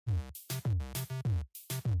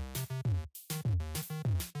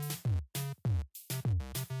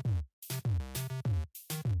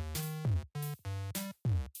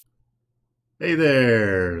Hey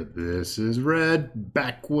there, this is Red,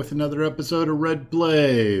 back with another episode of Red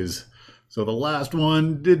Plays. So the last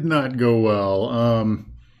one did not go well.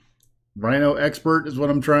 Rhino Expert is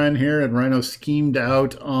what I'm trying here, and Rhino schemed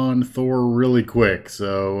out on Thor really quick.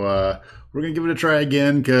 So we're going to give it a try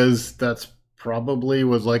again, because that's probably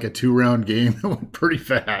was like a 2-round game that went pretty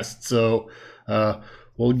fast. So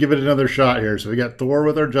we'll give it another shot here. So we got Thor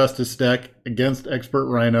with our Justice deck against Expert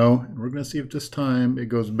Rhino, and we're going to see if this time it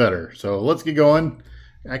goes better. So let's get going.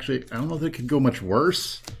 Actually, I don't know if it could go much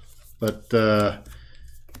worse, but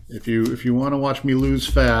if you want to watch me lose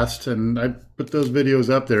fast, and I put those videos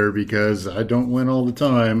up there because I don't win all the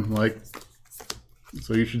time,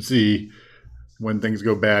 so you should see when things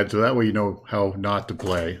go bad, so that way you know how not to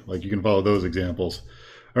play. Like, you can follow those examples.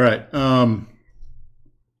 All right.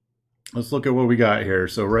 Let's look at what we got here.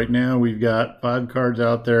 So right now we've got 5 cards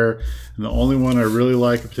out there, and the only one I really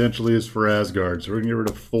like potentially is for Asgard. So we're gonna get rid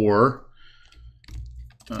of 4,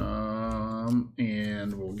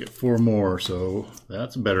 and we'll get 4 more. So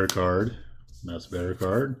that's a better card. That's a better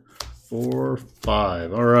card. 4,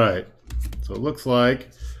 5. All right. So it looks like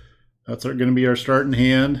that's going to be our starting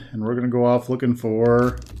hand, and we're going to go off looking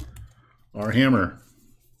for our hammer.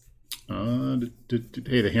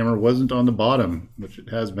 Hey, the hammer wasn't on the bottom, which it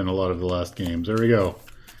has been a lot of the last games. There we go.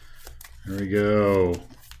 There we go.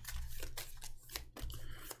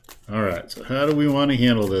 All right, so how do we want to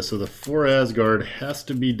handle this? So the 4 Asgard has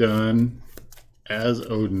to be done as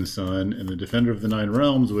Odin's son, and the Defender of the Nine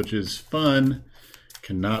Realms, which is fun,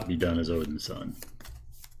 cannot be done as Odin's son.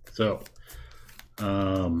 So,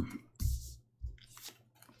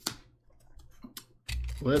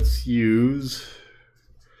 let's use...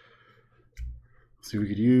 So we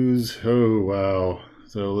could use, oh wow,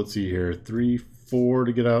 so let's see here, 3, 4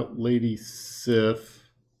 to get out Lady Sif.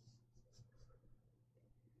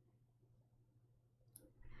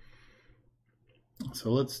 So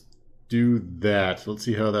let's do that. Let's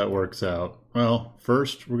see how that works out. Well,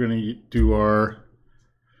 first we're going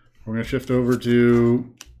to shift over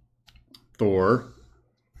to Thor.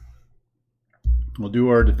 We'll do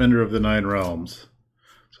our Defender of the Nine Realms.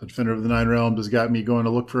 So Defender of the Nine Realms has got me going to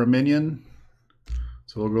look for a minion.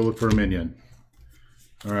 So we'll go look for a minion.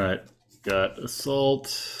 All right, got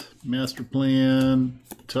Assault, Master Plan,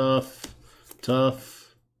 Tough,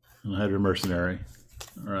 and Hydra Mercenary.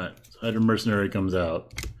 All right, so Hydra Mercenary comes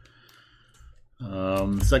out.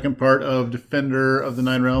 The second part of Defender of the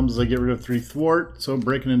Nine Realms is I get rid of 3 Thwart, so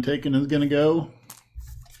Breaking and Taking is going to go.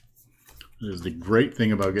 This is the great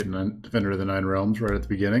thing about getting a Defender of the Nine Realms right at the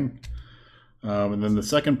beginning. And then the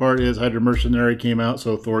second part is Hydra Mercenary came out,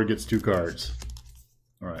 so Thor gets 2 cards.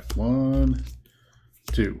 All right, 1,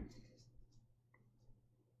 2.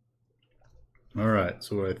 All right,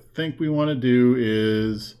 so what I think we want to do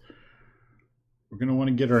is we're going to want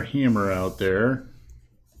to get our hammer out there.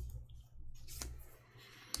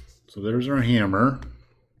 So there's our hammer.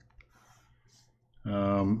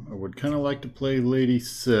 I would kind of like to play Lady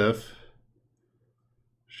Sif.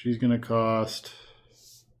 She's going to cost...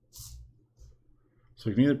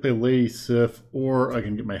 So I can either play Lady Sif, or I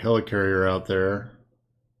can get my Helicarrier out there.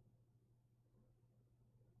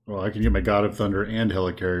 Well, I can get my God of Thunder and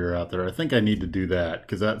Helicarrier out there. I think I need to do that,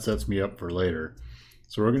 because that sets me up for later.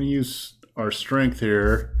 So we're going to use our strength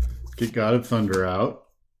here, get God of Thunder out.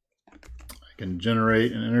 I can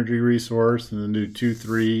generate an energy resource, and then do 2,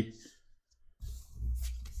 3,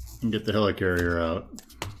 and get the Helicarrier out.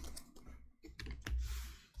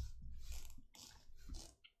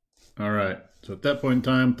 All right, so at that point in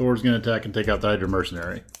time, Thor's going to attack and take out the Hydra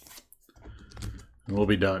Mercenary. And we'll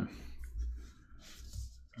be done.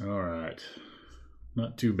 All right,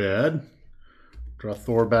 not too bad. Draw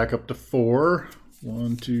Thor back up to 4.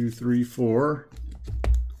 1, 2, 3, 4.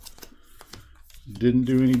 Didn't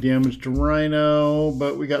do any damage to Rhino,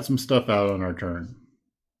 but we got some stuff out on our turn.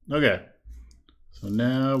 Okay, so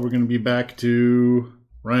now we're going to be back to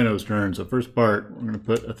Rhino's turn. So first part, we're going to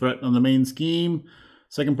put a threat on the main scheme.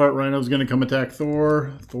 Second part, Rhino's going to come attack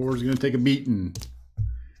Thor. Thor's going to take a beating.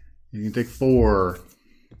 You can take 4.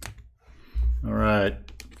 All right.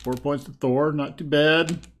 4 points to Thor, not too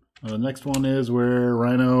bad. The next one is where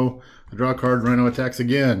Rhino, I draw a card, Rhino attacks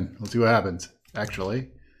again. Let's see what happens, actually.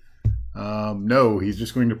 No, he's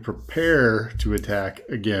just going to prepare to attack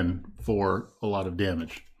again for a lot of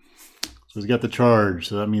damage. So he's got the charge,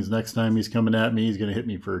 so that means next time he's coming at me, he's going to hit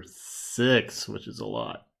me for 6, which is a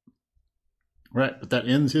lot. All right, but that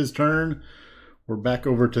ends his turn. We're back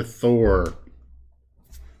over to Thor.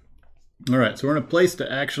 All right, so we're in a place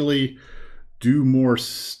to actually do more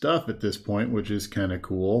stuff at this point, which is kind of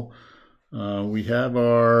cool. We have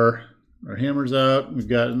our hammers out. We've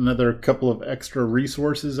got another couple of extra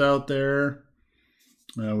resources out there.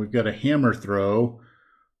 We've got a hammer throw,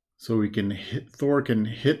 so we can hit, Thor can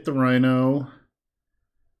hit the Rhino.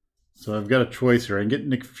 So I've got a choice here. I can get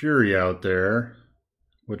Nick Fury out there,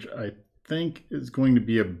 which I think is going to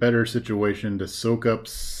be a better situation to soak up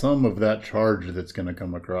some of that charge that's going to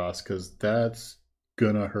come across, because that's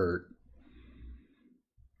going to hurt.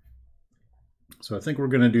 So I think we're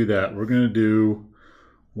going to do that. We're going to do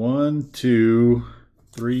 1, 2,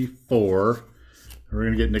 3, 4. We're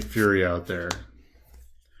going to get Nick Fury out there.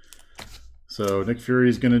 So Nick Fury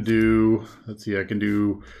is going to do, let's see, I can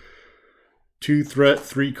do 2 threat,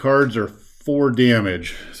 3 cards, or 4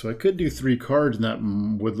 damage. So I could do 3 cards, and that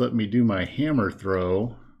would let me do my hammer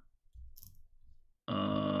throw.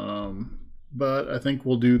 But I think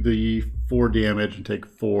we'll do the 4 damage and take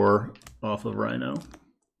 4 off of Rhino.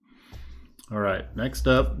 All right, next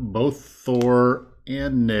up, both Thor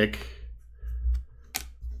and Nick.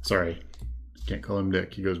 Sorry, can't call him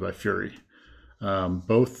Nick, he goes by Fury.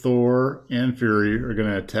 Both Thor and Fury are going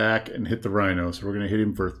to attack and hit the Rhino. So we're going to hit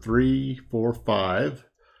him for 3, 4, 5.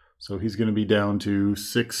 So he's going to be down to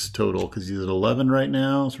 6 total because he's at 11 right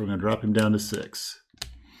now. So we're going to drop him down to 6.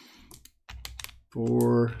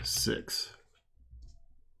 4, 6.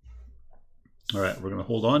 All right, we're going to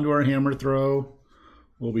hold on to our hammer throw.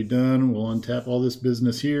 We'll be done. We'll untap all this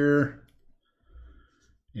business here.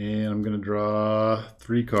 And I'm going to draw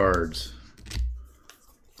 3 cards.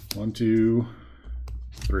 1, 2,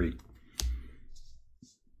 3.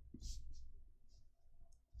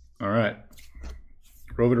 All right.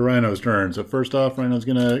 Over to Rhino's turn. So first off, Rhino's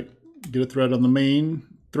going to get a threat on the main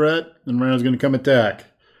threat, and Rhino's going to come attack.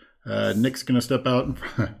 Nick's going to step out in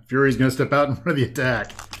front. Fury's going to step out in front of the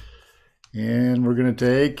attack. And we're going to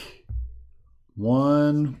take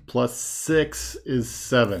 1 plus 6 is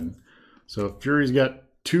 7. So Fury's got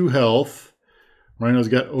 2 health. Rhino's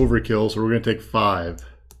got overkill, so we're going to take 5.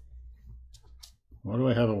 Why do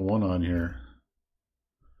I have a 1 on here?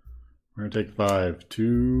 We're going to take 5.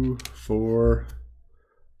 2, 4,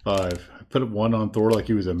 5. I put a 1 on Thor like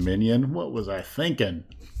he was a minion. What was I thinking?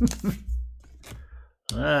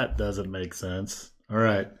 That doesn't make sense. All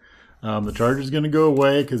right. The charge is going to go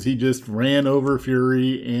away because he just ran over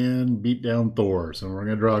Fury and beat down Thor. So we're going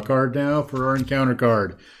to draw a card now for our encounter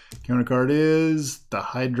card. Counter card is the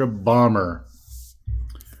Hydra Bomber.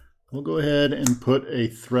 We'll go ahead and put a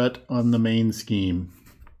threat on the main scheme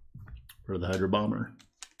for the Hydra Bomber.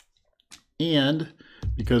 And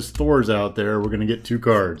because Thor's out there, we're going to get 2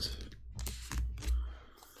 cards.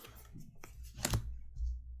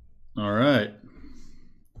 All right.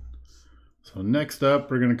 So next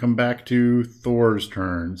up, we're going to come back to Thor's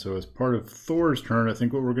turn. So as part of Thor's turn, I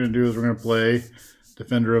think what we're going to do is we're going to play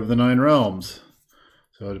Defender of the Nine Realms.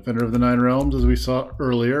 So Defender of the Nine Realms, as we saw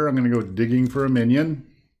earlier, I'm going to go digging for a minion.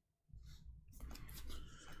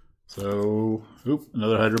 So,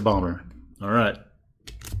 another Hydra Bomber. All right.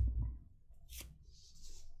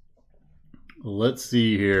 Let's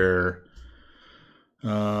see here.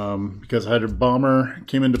 Because Hydra Bomber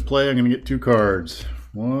came into play, I'm going to get 2 cards.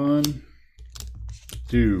 1,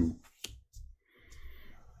 2.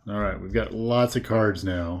 All right, we've got lots of cards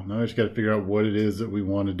now. Now I just got to figure out what it is that we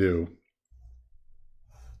want to do.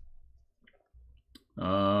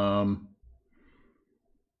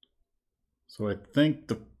 So I think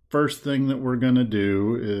the first thing that we're going to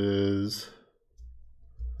do is,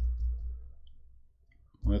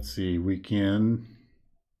 let's see, we can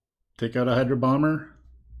take out a Hydra Bomber.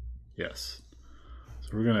 Yes. So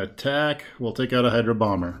we're going to attack. We'll take out a Hydra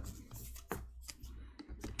Bomber.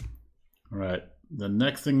 All right. The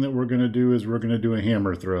next thing that we're going to do is we're going to do a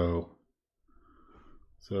hammer throw.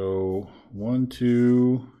 So 1,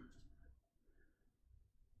 2,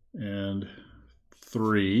 and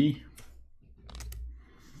 3.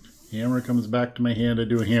 Hammer comes back to my hand. I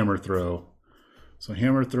do a hammer throw. So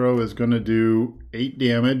hammer throw is going to do 8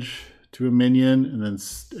 damage to a minion, and then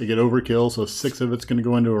I get overkill, so 6 of it's going to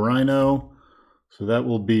go into a Rhino. So that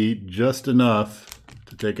will be just enough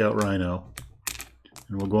to take out Rhino.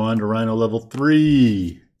 And we'll go on to Rhino level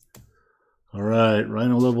 3. All right,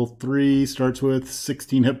 Rhino level 3 starts with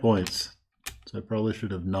 16 hit points. So I probably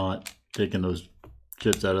should have not taken those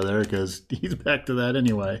chits out of there because he's back to that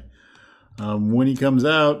anyway. When he comes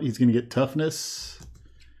out, he's going to get toughness,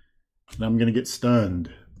 and I'm going to get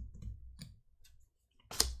stunned.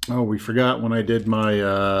 Oh, we forgot when I did my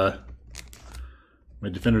my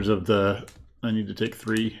Defenders of the... I need to take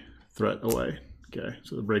 3 threat away. Okay,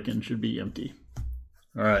 so the break-in should be empty.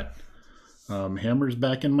 All right. Hammer's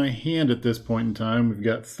back in my hand at this point in time. We've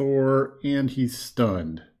got Thor, and he's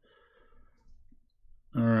stunned.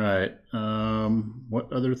 All right.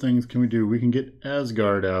 What other things can we do? We can get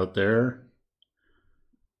Asgard out there.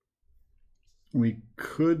 We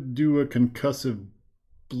could do a concussive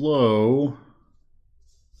blow,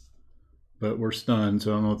 but we're stunned,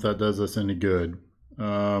 so I don't know if that does us any good.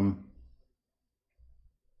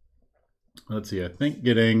 Let's see, I think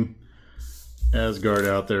getting Asgard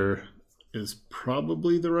out there is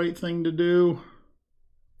probably the right thing to do.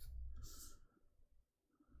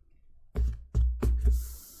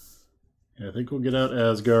 Yeah, I think we'll get out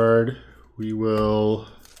Asgard. We will...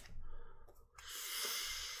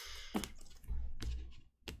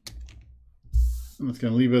 It's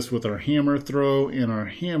going to leave us with our hammer throw and our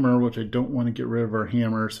hammer, which I don't want to get rid of our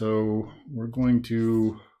hammer, so we're going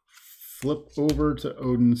to flip over to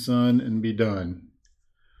Odin's Son and be done.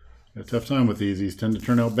 Got a tough time with these. These tend to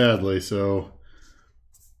turn out badly, so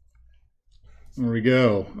there we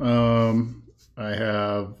go. I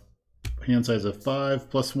have hand size of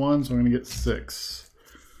 5 plus 1, so I'm going to get 6.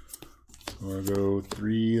 So I'll go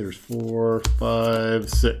 3, there's 4, 5,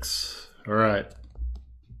 6. All right.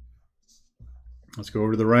 Let's go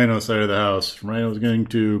over to the Rhino side of the house. Rhino's going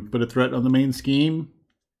to put a threat on the main scheme.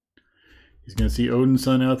 He's going to see Odin's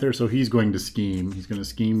Son out there, so he's going to scheme. He's going to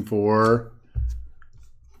scheme for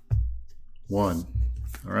 1.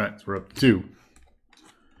 All right, so we're up to 2.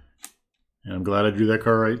 And I'm glad I drew that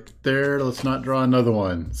card right there. Let's not draw another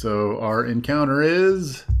one. So our encounter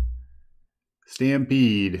is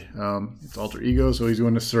Stampede. It's alter ego, so he's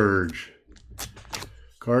going to surge.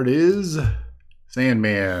 Card is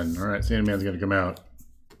Sandman. All right, Sandman's going to come out.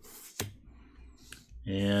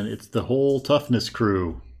 And it's the whole toughness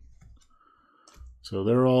crew. So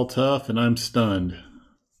they're all tough and I'm stunned.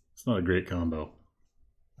 It's not a great combo.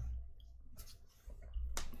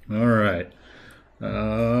 All right.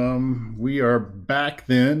 We are back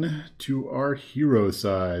then to our hero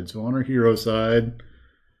side. So on our hero side,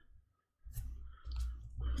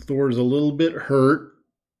 Thor's a little bit hurt.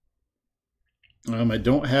 I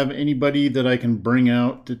don't have anybody that I can bring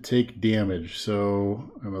out to take damage,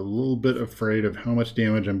 so I'm a little bit afraid of how much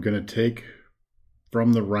damage I'm going to take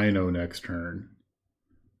from the Rhino next turn.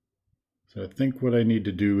 So I think what I need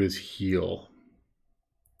to do is heal.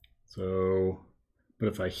 So, but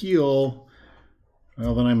if I heal,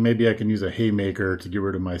 well then maybe I can use a haymaker to get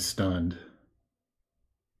rid of my stunned.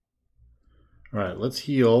 All right, let's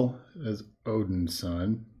heal as Odin's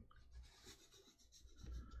Son.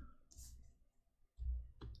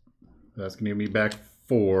 That's going to give me back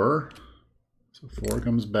 4. So 4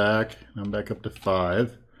 comes back. I'm back up to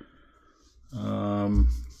 5.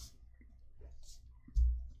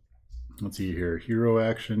 Let's see here. Hero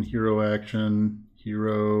action, hero action,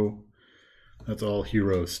 hero. That's all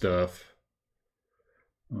hero stuff.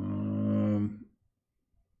 I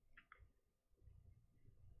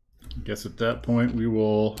guess at that point we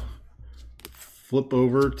will flip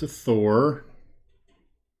over to Thor.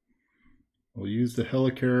 We'll use the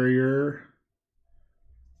helicarrier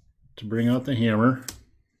to bring out the hammer.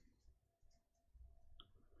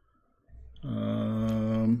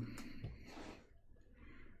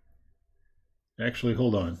 Actually,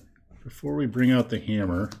 hold on. Before we bring out the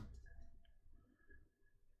hammer,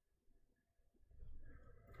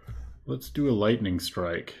 let's do a lightning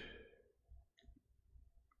strike.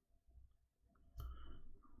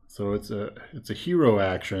 So it's a hero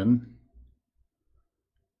action.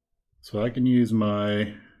 So I can use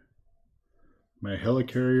my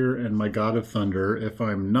helicarrier and my God of Thunder if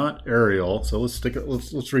I'm not aerial. So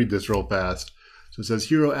let's read this real fast. So it says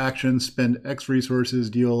hero action, spend X resources,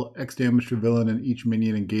 deal X damage to villain and each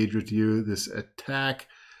minion engaged with you. This attack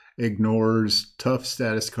ignores tough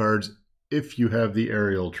status cards if you have the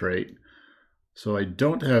aerial trait. So I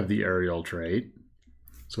don't have the aerial trait,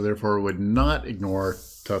 so therefore it would not ignore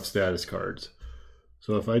tough status cards.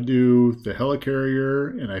 So if I do the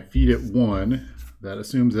helicarrier and I feed it 1, that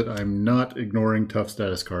assumes that I'm not ignoring tough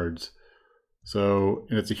status cards. So,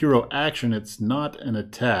 and it's a hero action, it's not an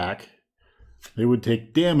attack. They would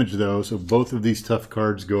take damage though, so both of these tough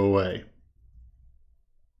cards go away.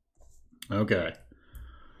 Okay.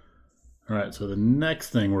 All right, so the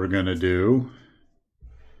next thing we're going to do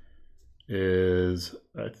is,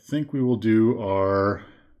 I think we will do our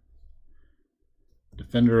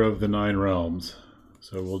Defender of the Nine Realms.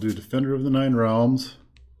 So we'll do Defender of the Nine Realms.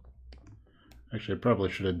 Actually, I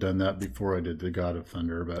probably should have done that before I did the God of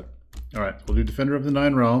Thunder, but all right, we'll do Defender of the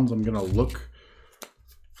Nine Realms. I'm going to look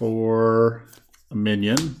for a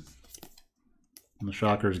minion, and the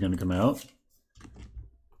Shocker is going to come out.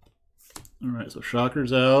 All right, so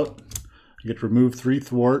Shocker's out. I get to remove 3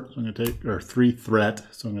 thwart, so I'm going to take, or 3 threat,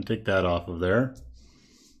 so I'm going to take that off of there.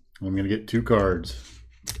 I'm going to get 2 cards.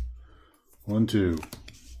 1, 2.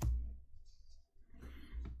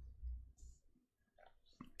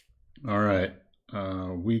 All right,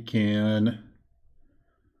 we can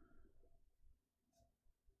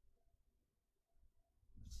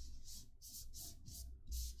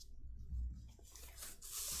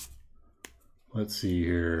let's see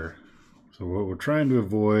here. So what we're trying to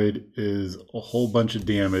avoid is a whole bunch of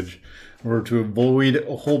damage. Or to avoid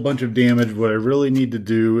a whole bunch of damage, what I really need to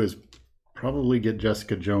do is probably get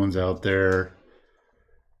Jessica Jones out there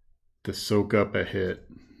to soak up a hit.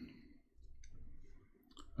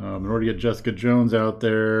 In order to get Jessica Jones out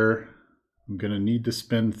there, I'm going to need to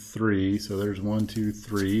spend 3. So there's 1, 2,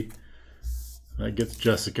 3. That gets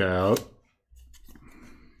Jessica out.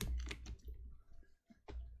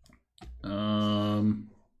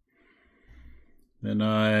 Then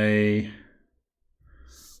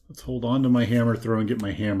let's hold on to my hammer throw and get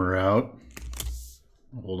my hammer out.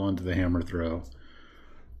 I'll hold on to the hammer throw.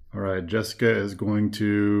 All right, Jessica is going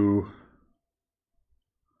to,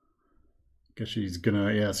 I guess she's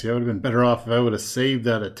gonna, yeah, see, I would have been better off if I would have saved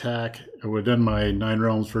that attack. I would have done my 9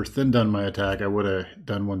 realms first, then done my attack. I would have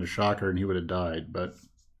done one to Shocker and he would have died, but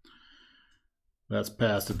that's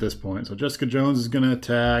past at this point. So Jessica Jones is gonna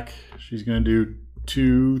attack. She's gonna do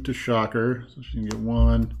 2 to Shocker, so she can get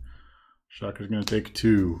 1. Shocker's gonna take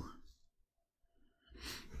 2.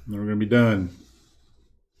 And then we're gonna be done.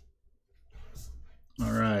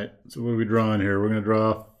 All right, so what are we drawing here? We're gonna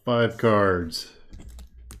draw 5 cards.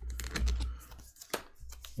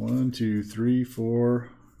 1, 2, 3, 4.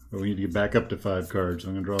 Oh, we need to get back up to 5 cards.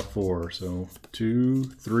 I'm gonna draw 4. So 2,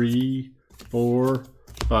 3, 4,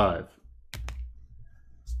 5.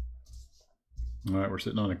 All right, we're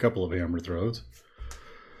sitting on a couple of hammer throws.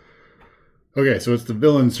 Okay, so it's the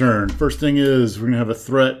villain's turn. First thing is we're gonna have a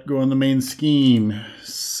threat go on the main scheme.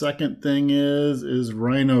 Second thing is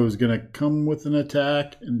Rhino is gonna come with an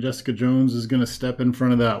attack and Jessica Jones is gonna step in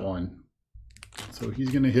front of that one. So he's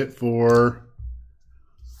gonna hit for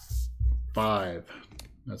 5.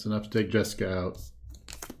 That's enough to take Jessica out.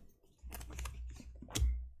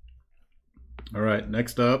 All right,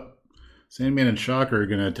 next up, Sandman and Shocker are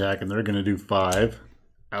gonna attack and they're gonna do 5.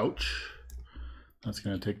 Ouch. That's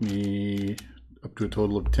going to take me up to a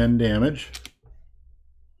total of 10 damage.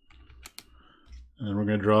 And then we're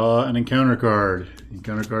going to draw an encounter card. The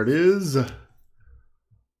encounter card is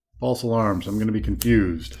False Alarm, so I'm going to be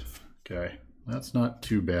confused. Okay, that's not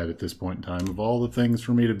too bad at this point in time. Of all the things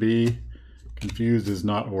for me to be, confused is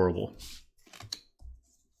not horrible.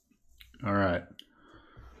 All right.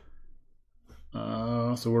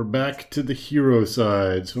 So we're back to the hero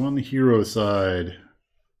side. So on the hero side,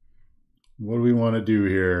 what do we want to do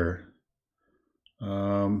here?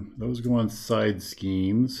 Those go on side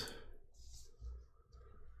schemes.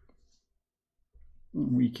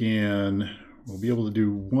 We'll be able to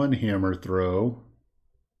do 1 hammer throw.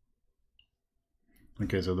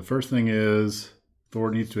 Okay, so the first thing is Thor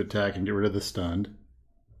needs to attack and get rid of the stunned,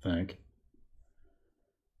 I think.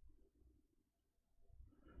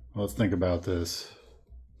 Well, let's think about this.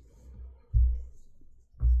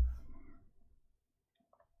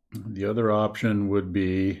 The other option would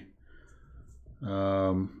be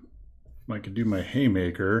I could do my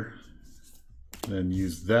haymaker, then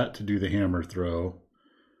use that to do the hammer throw.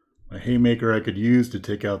 My haymaker I could use to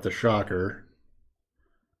take out the Shocker.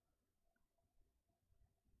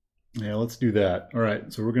 Yeah, let's do that. All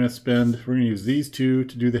right, so we're going to use these 2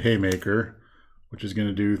 to do the haymaker, which is going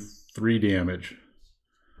to do 3 damage.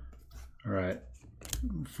 All right,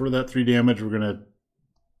 for that 3 damage, we're going to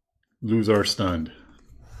lose our stunned.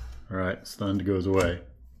 All right, stunned goes away.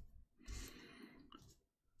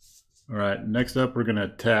 All right, next up we're going to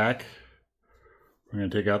attack. We're going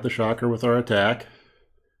to take out the Shocker with our attack.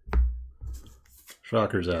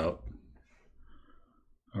 Shocker's out.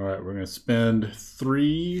 All right, we're going to spend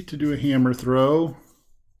 3 to do a hammer throw.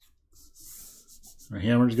 Our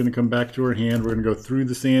hammer's going to come back to our hand. We're going to go through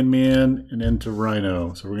the Sandman and into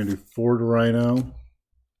Rhino. So we're going to do 4 to Rhino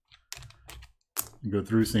and go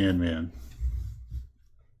through Sandman.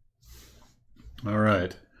 All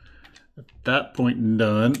right. At that point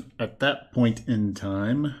in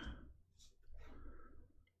time,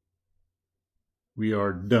 we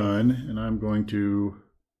are done, and I'm going to.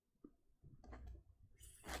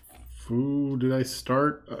 Who did I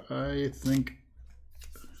start? I think.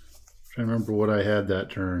 I'm trying to remember what I had that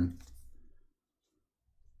turn.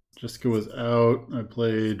 Jessica was out. I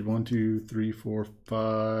played 1, 2, 3, 4,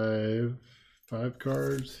 5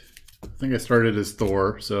 cards. I think I started as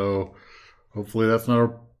Thor, so hopefully that's not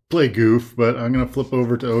a play goof, but I'm going to flip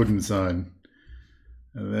over to Odin's Son.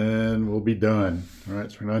 And then we'll be done. All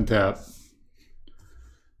right, so we're going to untap.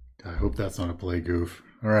 I hope that's not a play goof.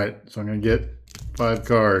 All right, so I'm going to get 5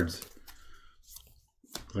 cards.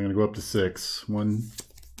 I'm going to go up to 6. 1,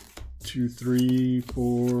 2, 3,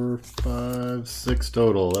 4, 5, 6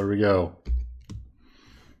 total. There we go.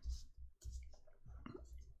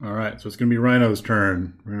 All right, so it's going to be Rhino's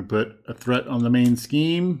turn. We're going to put a threat on the main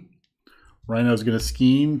scheme. Rhino's going to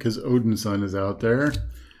scheme because Odin's son is out there.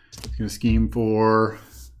 He's going to scheme for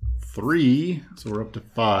 3, so we're up to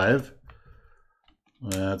 5.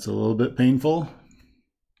 That's a little bit painful.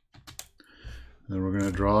 Then we're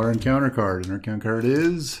going to draw our encounter card, and our encounter card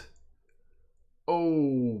is...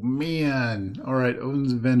 Oh, man. All right,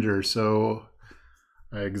 Odin's Avenger. So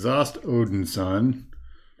I exhaust Odin's son,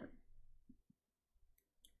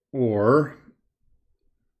 or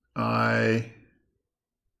I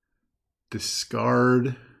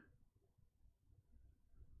discard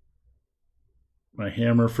my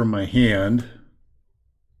hammer from my hand,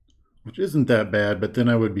 which isn't that bad, but then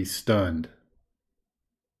I would be stunned.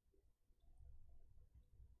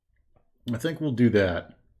 I think we'll do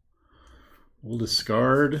that. We'll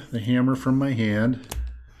discard the hammer from my hand.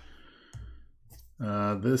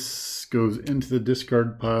 This goes into the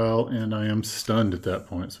discard pile, and I am stunned at that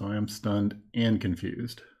point. So I am stunned and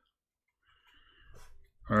confused.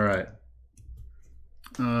 All right.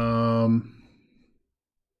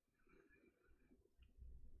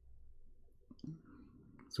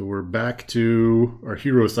 So we're back to our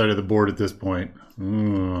hero side of the board at this point.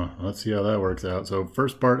 Let's see how that works out. So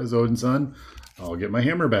first part is Odin's son. I'll get my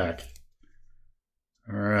hammer back.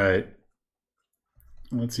 All right.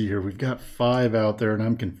 Let's see here. We've got 5 out there, and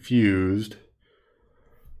I'm confused.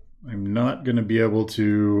 I'm not going to be able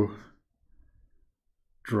to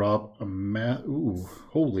drop a mat. Ooh,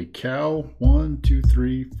 holy cow. 1, 2,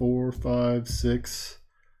 3, 4, 5, 6,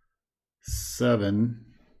 7.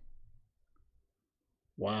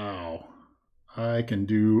 Wow. I can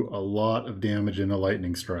do a lot of damage in a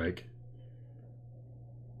lightning strike.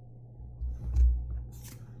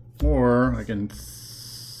 Or I can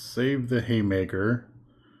save the haymaker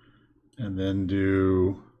and then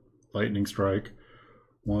do lightning strike.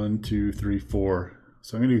 1, 2, 3, 4.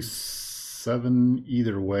 So I'm going to do 7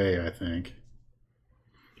 either way, I think.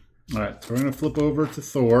 All right, so we're going to flip over to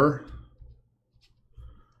Thor.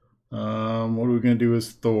 What are we going to do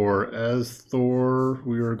as Thor? As Thor,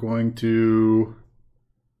 we are going to...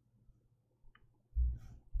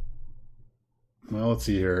 Well, let's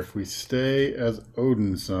see here. If we stay as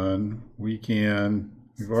Odin's son, we can...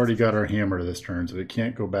 We've already got our hammer this turn, so we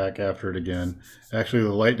can't go back after it again. Actually,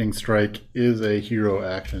 the lightning strike is a hero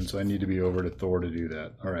action, so I need to be over to Thor to do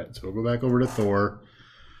that. All right, so we'll go back over to Thor.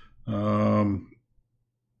 I'm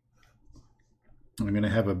going to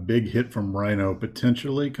have a big hit from Rhino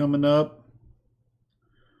potentially coming up.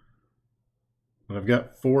 But I've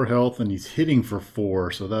got 4 health, and he's hitting for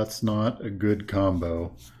 4, so that's not a good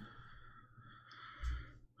combo.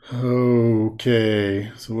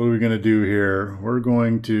 Okay, so what are we going to do here? We're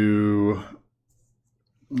going to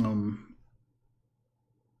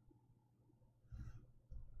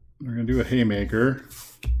do a haymaker.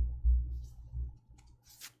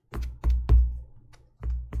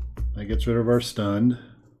 That gets rid of our stunned.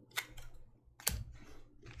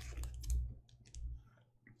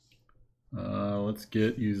 Let's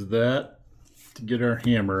use that to get our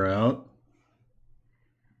hammer out.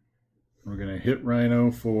 We're going to hit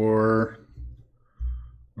Rhino for,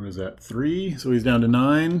 what is that, 3? So he's down to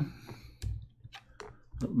 9.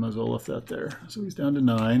 Oh, might as well left that there. So he's down to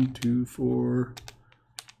 9. 2, 4,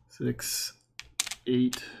 6,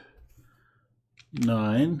 8,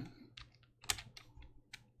 9.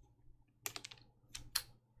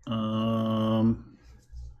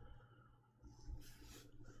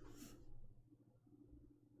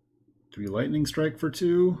 Do we lightning strike for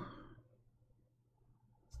 2?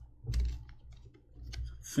 I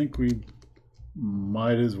think we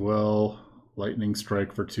might as well lightning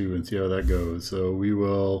strike for 2 and see how that goes. So we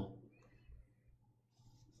will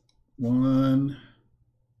 1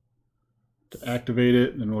 to activate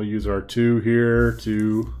it, and then we'll use our 2 here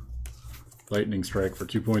to lightning strike for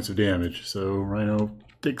 2 points of damage. So Rhino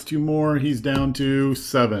takes 2 more. He's down to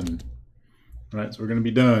 7. All right, so we're going to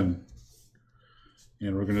be done.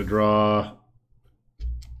 And we're going to draw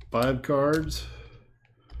 5 cards.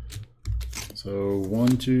 So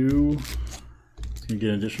 1, 2. It's going to get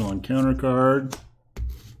an additional encounter card.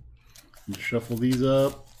 And shuffle these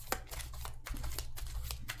up.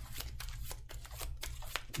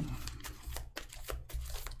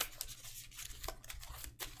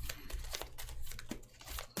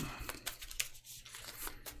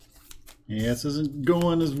 Yeah, this isn't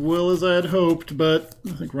going as well as I had hoped, but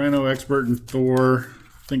I think Rhino Expert and Thor,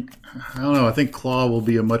 I think Claw will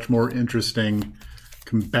be a much more interesting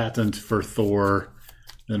combatant for Thor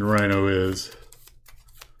than Rhino is.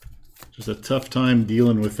 Just a tough time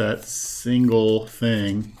dealing with that single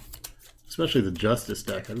thing, especially the Justice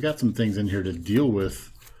deck. I've got some things in here to deal with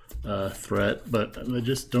threat, but they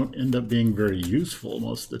just don't end up being very useful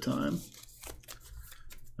most of the time.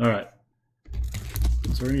 All right.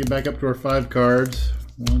 So we're going to get back up to our 5 cards.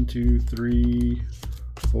 1, 2, 3,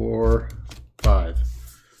 4, 5.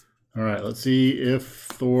 All right, let's see if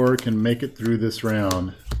Thor can make it through this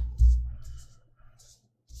round.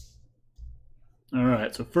 All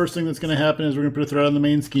right, so first thing that's going to happen is we're going to put a threat on the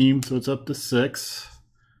main scheme, so it's up to 6.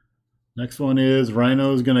 Next one is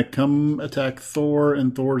Rhino is going to come attack Thor,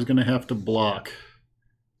 and Thor is going to have to block.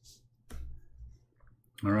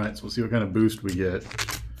 All right, so we'll see what kind of boost we get.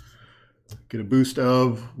 Get a boost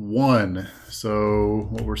of 1. So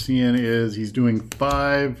what we're seeing is he's doing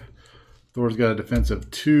 5. Thor's got a defense of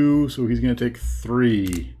 2, so he's going to take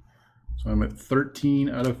 3. So I'm at 13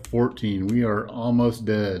 out of 14. We are almost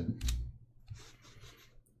dead.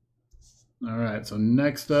 All right, so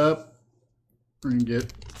next up, we're going to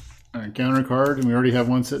get our encounter card, and we already have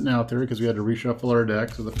one sitting out there because we had to reshuffle our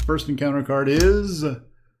deck. So the first encounter card is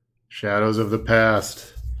Shadows of the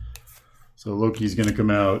Past. So Loki's going to come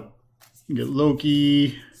out. Get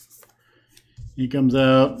Loki. He comes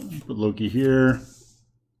out. Put Loki here.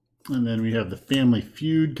 And then we have the Family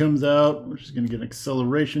Feud comes out, which is going to get an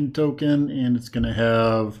acceleration token, and it's going to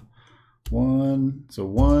have 1,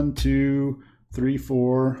 2, 3,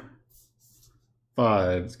 4,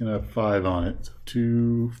 5. It's going to have 5 on it. So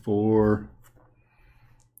 2, 4,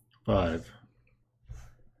 5.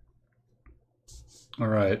 All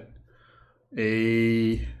right.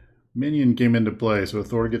 A minion came into play, so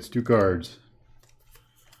Thor gets 2 cards.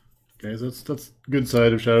 Okay, so that's good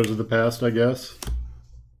side of Shadows of the Past, I guess.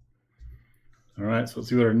 All right, so let's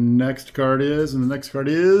see what our next card is, and the next card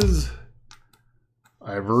is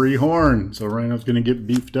Ivory Horn. So Rhino's going to get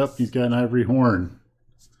beefed up. He's got an Ivory Horn.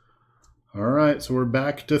 All right, so we're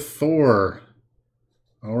back to Thor.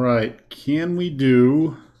 All right, can we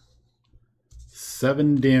do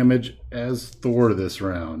 7 damage as Thor this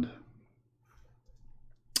round?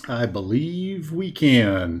 I believe we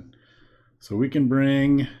can. So we can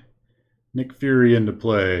bring Nick Fury into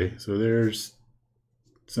play. So there's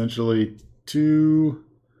essentially 2,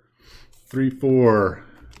 3, 4.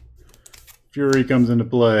 Fury comes into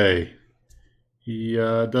play. He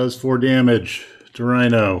does 4 damage to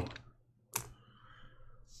Rhino.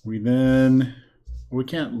 We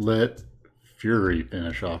can't let Fury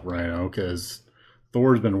finish off Rhino because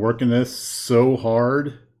Thor's been working this so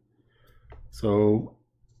hard. So,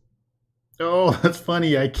 oh, that's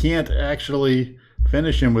funny. I can't actually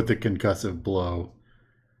finish him with the concussive blow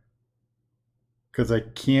because I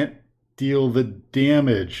can't deal the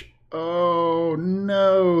damage. Oh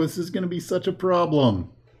no, this is going to be such a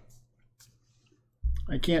problem.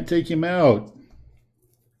 I can't take him out.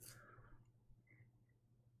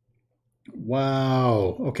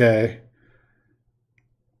 Wow, okay.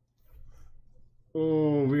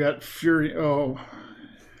 Oh, we got Fury. Oh,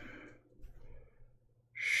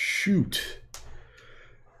 shoot.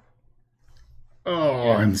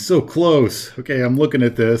 Oh, I'm so close. Okay, I'm looking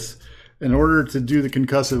at this. In order to do the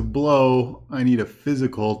concussive blow, I need a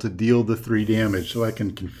physical to deal the 3 damage. So I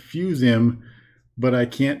can confuse him, but I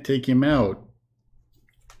can't take him out.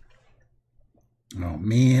 Oh,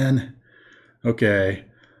 man. Okay.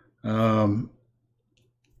 Darn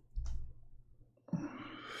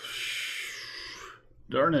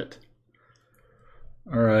it.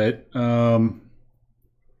 All right.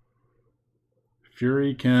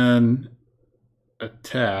 Fury can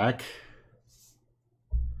attack.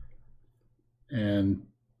 And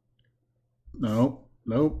nope.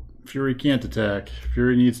 Fury can't attack.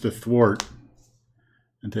 Fury needs to thwart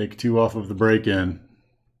and take 2 off of the break-in.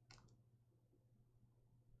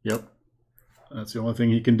 Yep. That's the only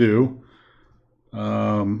thing he can do.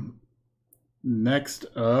 Next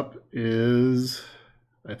up is,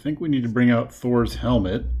 I think we need to bring out Thor's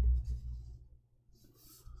helmet.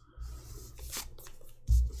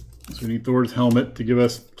 So we need Thor's helmet to give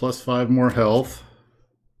us +5 more health.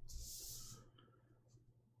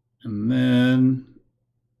 And then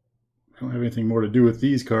I don't have anything more to do with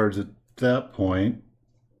these cards at that point.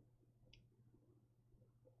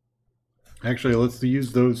 Actually, let's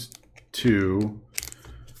use those 2.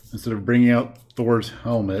 Instead of bringing out Thor's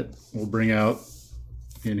helmet, we'll bring out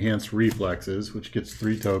the enhanced reflexes, which gets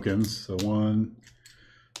 3 tokens. So 1,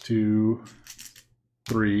 2,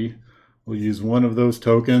 3. We'll use one of those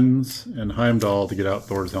tokens and Heimdall to get out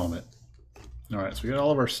Thor's helmet. All right, so we got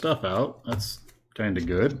all of our stuff out. That's kind of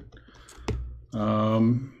good.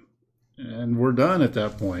 And we're done at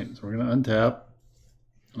that point. So we're going to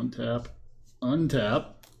untap.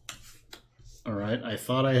 All right, I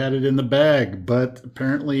thought I had it in the bag, but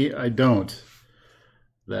apparently I don't.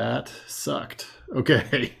 That sucked.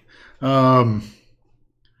 Okay. We're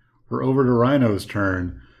over to Rhino's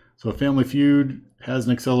turn. So Family Feud has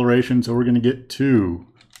an acceleration, so we're going to get 2.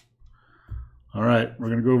 All right, we're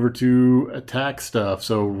going to go over to attack stuff.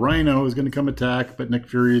 So Rhino is going to come attack, but Nick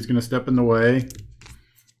Fury is going to step in the way.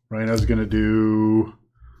 Rhino's going to do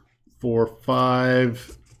 4,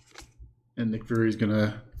 5, and Nick Fury is going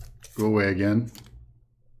to go away again.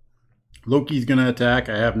 Loki's going to attack.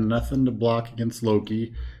 I have nothing to block against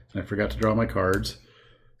Loki, and I forgot to draw my cards.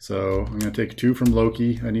 So I'm going to take 2 from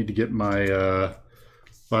Loki. I need to get my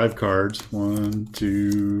 5 cards. 1,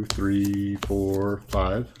 2, 3, 4,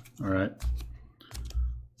 5. All right.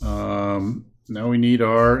 Now we need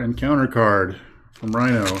our encounter card from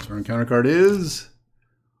Rhino. So our encounter card is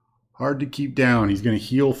hard to keep down. He's going to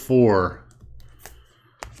heal 4.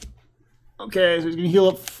 Okay, so he's going to heal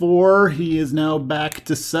up 4. He is now back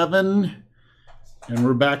to 7. And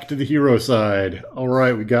we're back to the hero side. All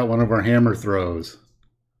right, we got one of our hammer throws.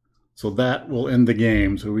 So that will end the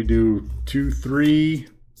game. So we do 2, 3.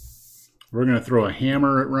 We're going to throw a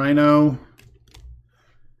hammer at Rhino.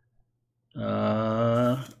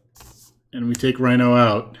 And we take Rhino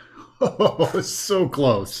out. Oh, it's so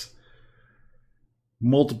close.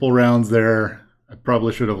 Multiple rounds there. I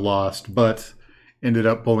probably should have lost, but ended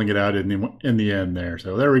up pulling it out in the end there.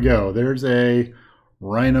 So there we go. There's a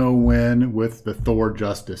Rhino win with the Thor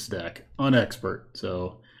Justice deck. Unexpert.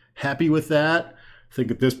 So happy with that. I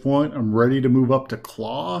think at this point I'm ready to move up to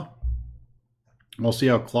Claw. We'll see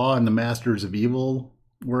how Claw and the Masters of Evil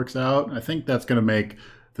works out. I think that's going to make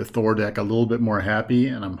the Thor deck a little bit more happy,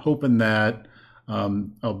 and I'm hoping that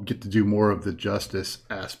I'll get to do more of the Justice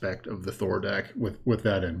aspect of the Thor deck with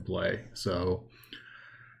that in play. So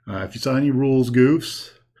if you saw any rules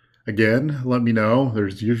goofs, again, let me know.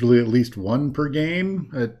 There's usually at least one per game.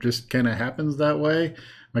 It just kind of happens that way.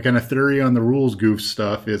 My kind of theory on the rules goof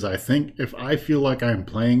stuff is I think if I feel like I'm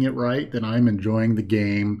playing it right, then I'm enjoying the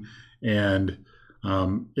game, and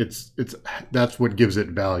that's what gives it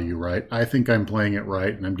value, right? I think I'm playing it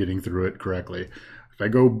right and I'm getting through it correctly. If I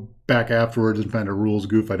go back afterwards and find a rules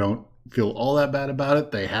goof, I don't feel all that bad about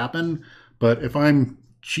it. They happen. But if I'm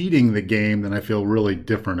cheating the game, then I feel really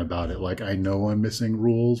different about it. Like I know I'm missing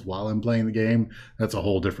rules while I'm playing the game. That's a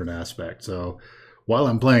whole different aspect. So while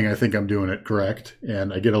I'm playing, I think I'm doing it correct,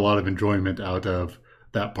 and I get a lot of enjoyment out of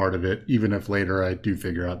that part of it, even if later I do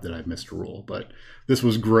figure out that I missed a rule. But this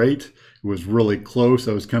was great. It was really close.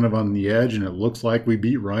 I was kind of on the edge, and it looks like we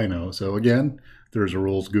beat Rhino. So again, if there's a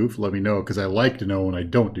rules goof, let me know, because I like to know when I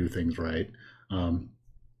don't do things right.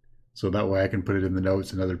 So that way I can put it in the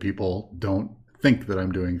notes and other people don't think that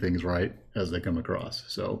I'm doing things right as they come across.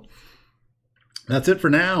 So that's it for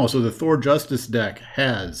now. So the Thor Justice deck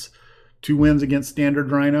has 2 wins against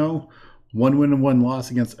Standard Rhino, 1 win and 1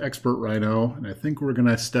 loss against Expert Rhino, and I think we're going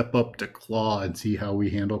to step up to Claw and see how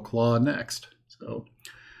we handle Claw next. So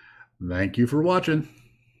thank you for watching.